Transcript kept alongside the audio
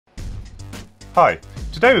Hi,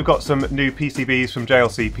 today we've got some new PCBs from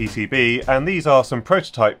JLCPCB, and these are some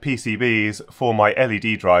prototype PCBs for my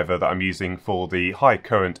LED driver that I'm using for the high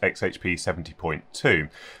current XHP 70.2.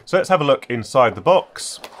 So let's have a look inside the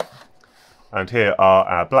box, and here are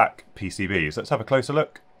our black PCBs. Let's have a closer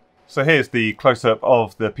look. So here's the close-up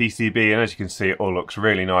of the PCB, and as you can see it all looks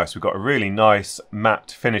really nice. We've got a really nice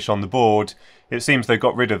matte finish on the board. It seems they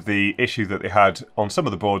got rid of the issue that they had on some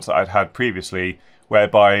of the boards that I'd had previously,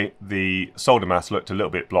 whereby the solder mask looked a little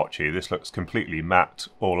bit blotchy. This looks completely matte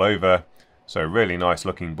all over. So really nice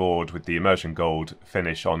looking board with the immersion gold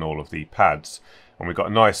finish on all of the pads. And we've got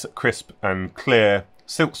a nice crisp and clear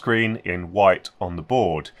silkscreen in white on the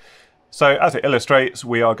board. So as it illustrates,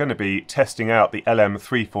 we are going to be testing out the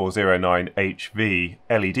LM3409 HV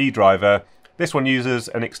LED driver. This one uses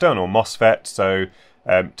an external MOSFET, so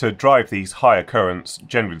to drive these higher currents,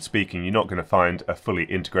 generally speaking, you're not going to find a fully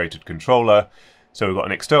integrated controller. So we've got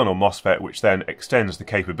an external MOSFET which then extends the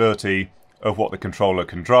capability of what the controller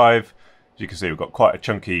can drive. As you can see, we've got quite a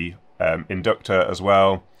chunky inductor as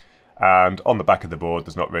well. And on the back of the board,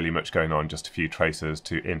 there's not really much going on, just a few tracers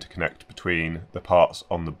to interconnect between the parts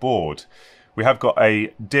on the board. We have got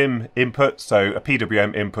a DIMM input, so a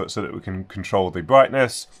PWM input so that we can control the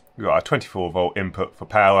brightness. We've got a 24 volt input for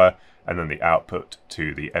power, and then the output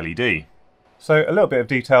to the LED. So a little bit of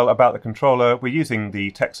detail about the controller. We're using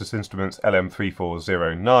the Texas Instruments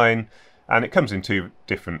LM3409, and it comes in two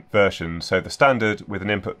different versions. So the standard with an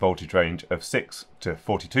input voltage range of 6 to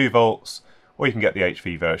 42 volts, or you can get the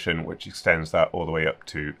HV version which extends that all the way up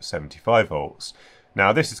to 75 volts.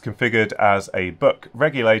 Now this is configured as a buck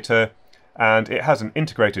regulator, and it has an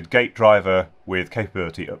integrated gate driver with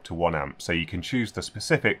capability up to 1 amp. So you can choose the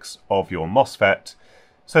specifics of your MOSFET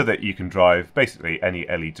so that you can drive basically any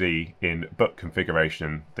LED in buck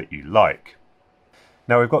configuration that you like.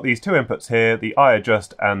 Now we've got these two inputs here, the I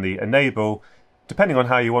adjust and the enable. Depending on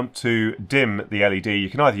how you want to dim the LED, you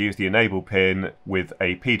can either use the enable pin with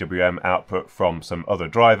a PWM output from some other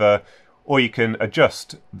driver, or you can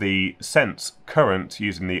adjust the sense current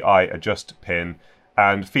using the I adjust pin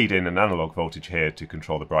and feed in an analog voltage here to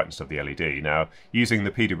control the brightness of the LED. Now, using the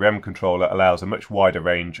PWM controller allows a much wider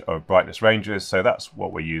range of brightness ranges, so that's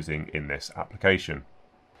what we're using in this application.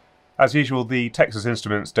 As usual, the Texas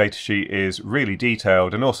Instruments datasheet is really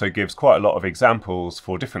detailed and also gives quite a lot of examples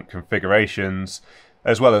for different configurations,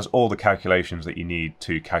 as well as all the calculations that you need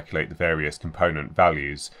to calculate the various component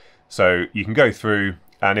values. So you can go through,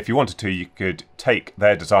 and if you wanted to, you could take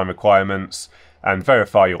their design requirements and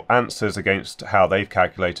verify your answers against how they've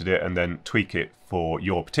calculated it and then tweak it for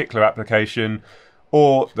your particular application.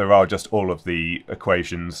 Or there are just all of the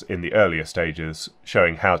equations in the earlier stages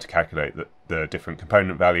showing how to calculate the different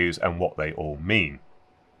component values and what they all mean.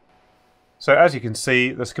 So as you can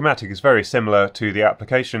see, the schematic is very similar to the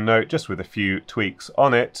application note, just with a few tweaks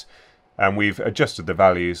on it. And we've adjusted the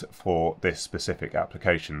values for this specific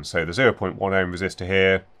application. So the 0.1 ohm resistor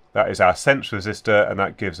here, that is our sense resistor, and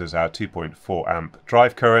that gives us our 2.4 amp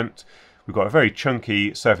drive current. We've got a very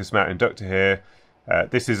chunky surface mount inductor here.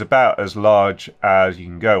 This is about as large as you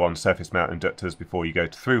can go on surface mount inductors before you go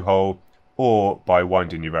to through hole, or by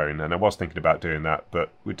winding your own. And I was thinking about doing that,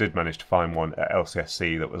 but we did manage to find one at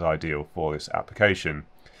LCSC that was ideal for this application.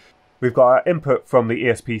 We've got our input from the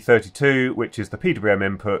ESP32, which is the PWM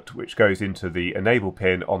input, which goes into the enable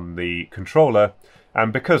pin on the controller.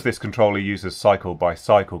 And because this controller uses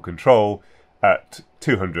cycle-by-cycle control at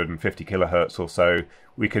 250 kilohertz or so,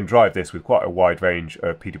 we can drive this with quite a wide range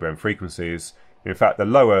of PWM frequencies. In fact, the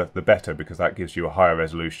lower the better, because that gives you a higher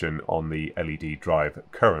resolution on the LED drive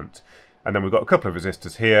current. And then we've got a couple of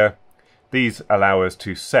resistors here. These allow us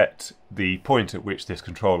to set the point at which this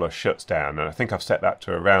controller shuts down, and I think I've set that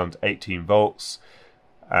to around 18 volts,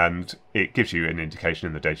 and it gives you an indication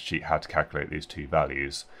in the datasheet how to calculate these two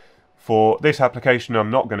values. For this application, I'm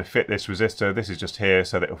not going to fit this resistor. This is just here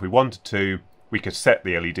so that if we wanted to, we could set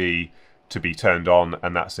the LED to be turned on,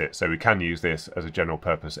 and that's it. So we can use this as a general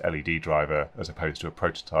purpose LED driver as opposed to a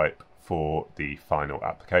prototype for the final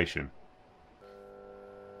application.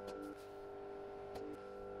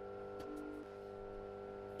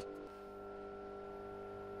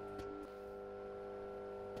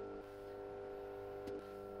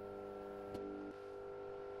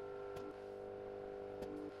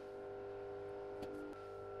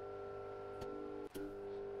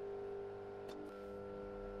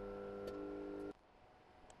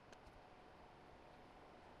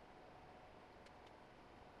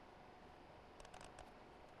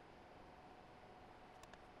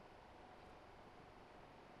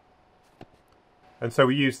 And so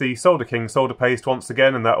we use the Solder King solder paste once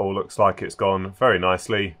again, and that all looks like it's gone very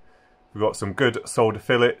nicely. We've got some good solder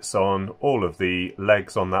fillets on all of the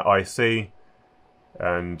legs on that IC,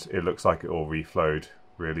 and it looks like it all reflowed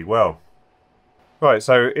really well. Right,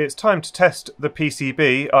 so it's time to test the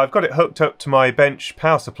PCB. I've got it hooked up to my bench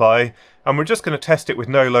power supply, and we're just going to test it with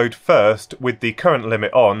no load first with the current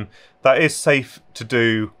limit on. That is safe to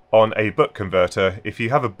do on a buck converter. If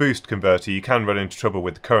you have a boost converter, you can run into trouble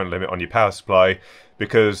with the current limit on your power supply,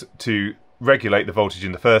 because to regulate the voltage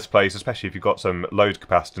in the first place, especially if you've got some load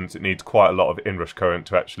capacitance, it needs quite a lot of inrush current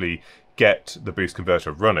to actually get the boost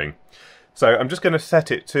converter running. So I'm just going to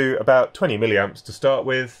set it to about 20 milliamps to start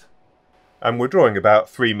with. And we're drawing about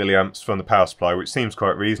 3 milliamps from the power supply, which seems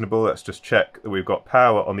quite reasonable. Let's just check that we've got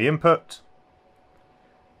power on the input.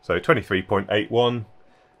 So 23.81.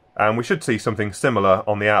 And we should see something similar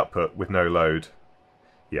on the output with no load.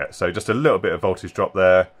 Yeah, so just a little bit of voltage drop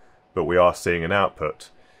there, but we are seeing an output.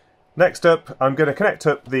 Next up, I'm going to connect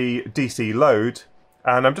up the DC load,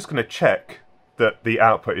 and I'm just going to check that the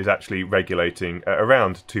output is actually regulating at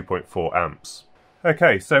around 2.4 amps.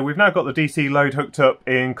 Okay, so we've now got the DC load hooked up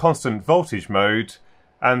in constant voltage mode,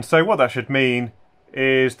 and so what that should mean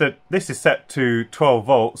is that this is set to 12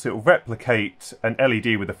 volts. It will replicate an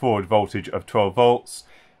LED with a forward voltage of 12 volts,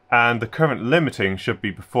 and the current limiting should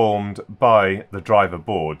be performed by the driver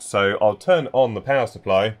board. So I'll turn on the power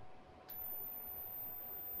supply,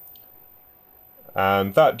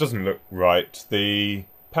 and that doesn't look right. The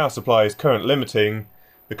power supply's current limiting,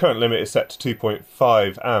 the current limit is set to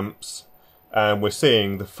 2.5 amps, and we're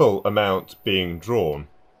seeing the full amount being drawn.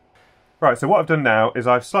 Right, so what I've done now is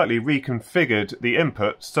I've slightly reconfigured the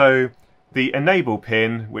input. So the enable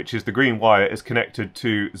pin, which is the green wire, is connected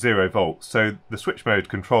to 0 volts. So the switch mode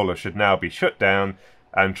controller should now be shut down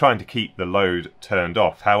and trying to keep the load turned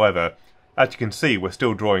off. However, as you can see, we're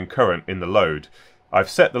still drawing current in the load. I've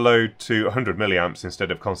set the load to 100 milliamps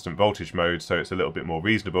instead of constant voltage mode, so it's a little bit more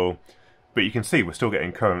reasonable. But you can see we're still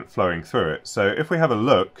getting current flowing through it. So if we have a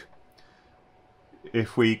look,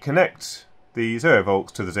 if we connect the 0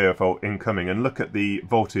 volts to the 0 volt incoming and look at the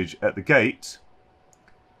voltage at the gate,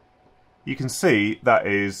 you can see that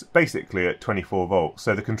is basically at 24 volts.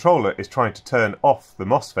 So the controller is trying to turn off the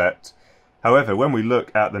MOSFET. However, when we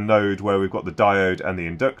look at the node where we've got the diode and the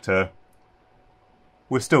inductor,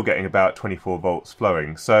 we're still getting about 24 volts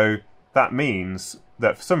flowing. So that means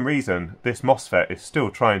that for some reason this MOSFET is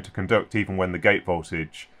still trying to conduct even when the gate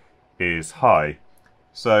voltage is high.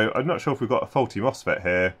 So I'm not sure if we've got a faulty MOSFET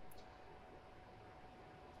here.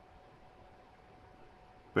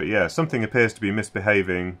 But yeah, something appears to be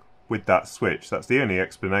misbehaving with that switch. That's the only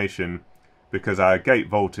explanation, because our gate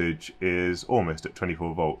voltage is almost at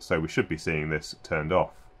 24 volts, so we should be seeing this turned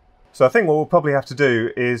off. So I think what we'll probably have to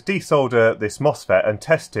do is desolder this MOSFET and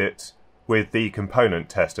test it with the component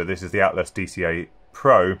tester. This is the Atlas DCA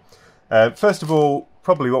Pro. First of all,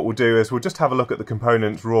 probably what we'll do is we'll just have a look at the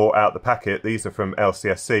components raw out the packet. These are from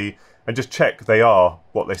LCSC, and just check they are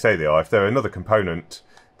what they say they are. If they're another component,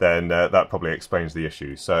 then that probably explains the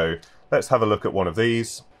issue. So let's have a look at one of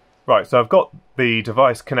these. Right, so I've got the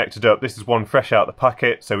device connected up. This is one fresh out the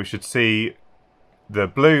packet, so we should see the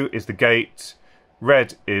blue is the gate,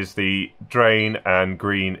 red is the drain, and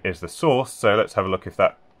green is the source. So let's have a look if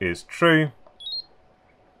that is true.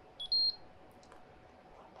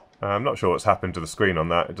 I'm not sure what's happened to the screen on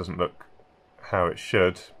that. It doesn't look how it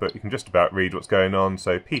should, but you can just about read what's going on.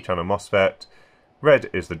 So P-channel MOSFET,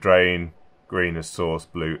 red is the drain, green is source,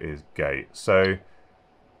 blue is gate. So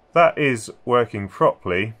that is working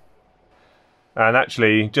properly. And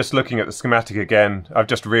actually, just looking at the schematic again, I've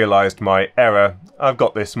just realised my error. I've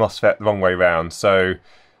got this MOSFET the wrong way round. So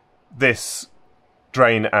this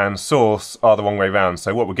drain and source are the wrong way round.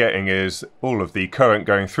 So what we're getting is all of the current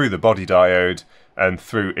going through the body diode and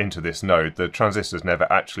through into this node. The transistor's never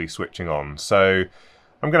actually switching on. So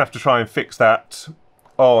I'm going to have to try and fix that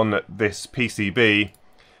on this PCB.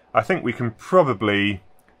 I think we can probably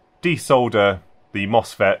desolder the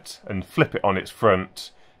MOSFET and flip it on its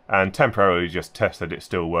front and temporarily just test that it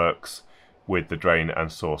still works with the drain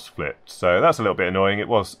and source flipped. So that's a little bit annoying. It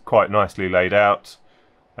was quite nicely laid out,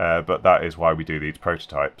 but that is why we do these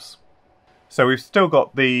prototypes. So we've still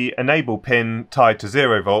got the enable pin tied to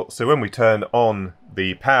 0 volts, so when we turn on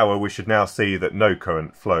the power we should now see that no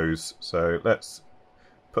current flows. So let's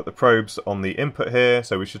put the probes on the input here,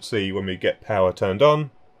 so we should see when we get power turned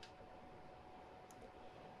on.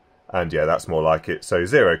 And yeah, that's more like it. So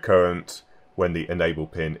 0 current when the enable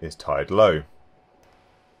pin is tied low.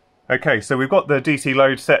 Okay, so we've got the DC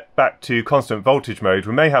load set back to constant voltage mode.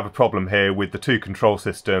 We may have a problem here with the two control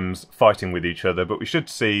systems fighting with each other, but we should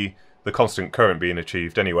see the constant current being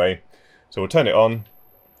achieved anyway. So we'll turn it on.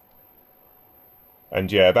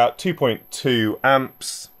 And yeah, about 2.2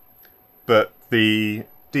 amps. but the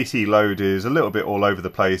DC load is a little bit all over the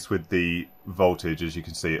place with the voltage. As you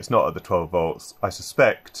can see, it's not at the 12 volts. I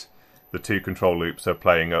suspect the two control loops are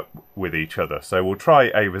playing up with each other. So we'll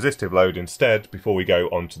try a resistive load instead before we go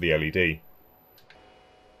onto the LED.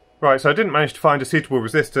 Right, so I didn't manage to find a suitable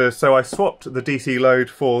resistor, so I swapped the DC load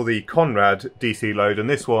for the Conrad DC load, and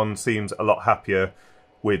this one seems a lot happier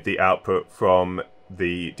with the output from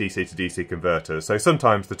the DC to DC converter. So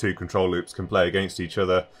sometimes the two control loops can play against each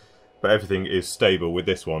other, but everything is stable with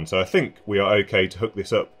this one. So I think we are okay to hook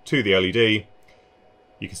this up to the LED.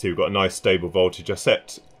 You can see we've got a nice stable voltage. I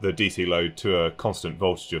set the DC load to a constant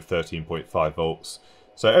voltage of 13.5 volts.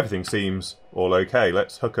 So everything seems all okay.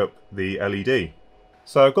 Let's hook up the LED.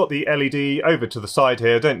 So I've got the LED over to the side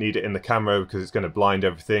here. I don't need it in the camera because it's going to blind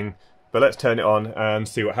everything. But let's turn it on and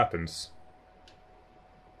see what happens.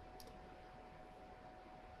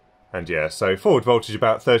 And yeah, so forward voltage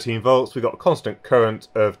about 13 volts. We've got a constant current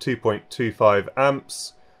of 2.25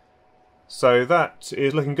 amps. So that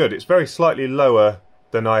is looking good. It's very slightly lower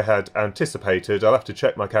than I had anticipated. I'll have to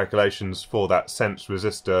check my calculations for that sense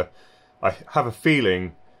resistor. I have a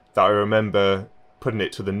feeling that I remember putting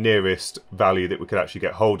it to the nearest value that we could actually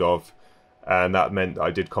get hold of, and that meant that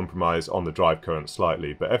I did compromise on the drive current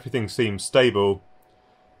slightly, but everything seems stable.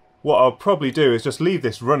 What I'll probably do is just leave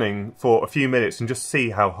this running for a few minutes and just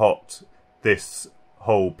see how hot this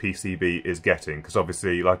whole PCB is getting, because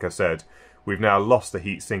obviously, like I said, we've now lost the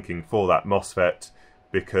heat sinking for that MOSFET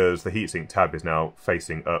because the heatsink tab is now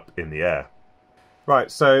facing up in the air.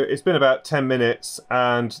 Right, so it's been about 10 minutes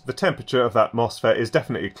and the temperature of that MOSFET is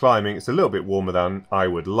definitely climbing. It's a little bit warmer than I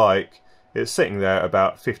would like. It's sitting there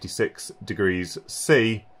about 56 degrees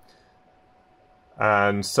C.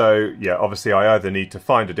 And so, yeah, obviously I either need to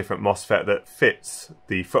find a different MOSFET that fits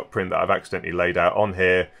the footprint that I've accidentally laid out on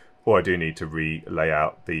here, or I do need to re-lay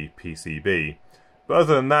out the PCB. But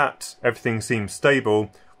other than that, everything seems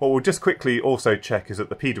stable. What we'll just quickly also check is that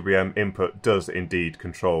the PWM input does indeed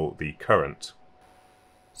control the current.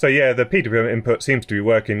 So yeah, the PWM input seems to be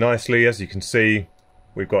working nicely. As you can see,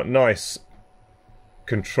 we've got nice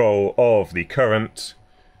control of the current,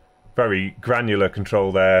 very granular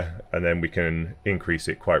control there, and then we can increase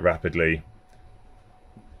it quite rapidly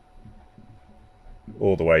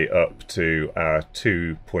all the way up to our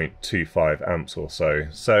 2.25 amps or so.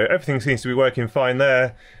 So everything seems to be working fine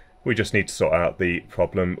there. We just need to sort out the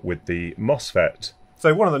problem with the MOSFET.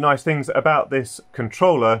 So one of the nice things about this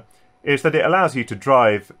controller is that it allows you to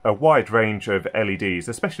drive a wide range of LEDs,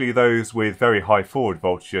 especially those with very high forward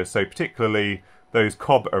voltages, so particularly those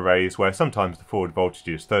cob arrays where sometimes the forward voltage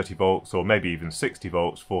is 30 volts or maybe even 60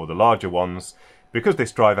 volts for the larger ones. Because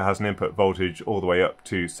this driver has an input voltage all the way up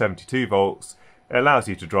to 72 volts, it allows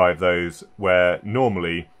you to drive those where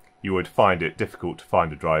normally you would find it difficult to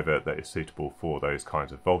find a driver that is suitable for those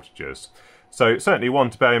kinds of voltages. So certainly one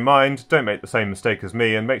to bear in mind. Don't make the same mistake as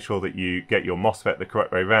me and make sure that you get your MOSFET the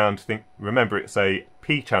correct way around. Remember it's a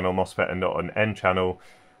P-channel MOSFET and not an N-channel.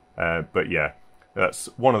 But yeah, that's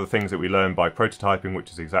one of the things that we learned by prototyping,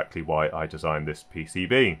 which is exactly why I designed this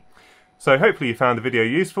PCB. So hopefully you found the video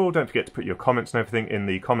useful. Don't forget to put your comments and everything in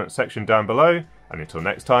the comments section down below. And until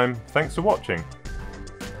next time, thanks for watching.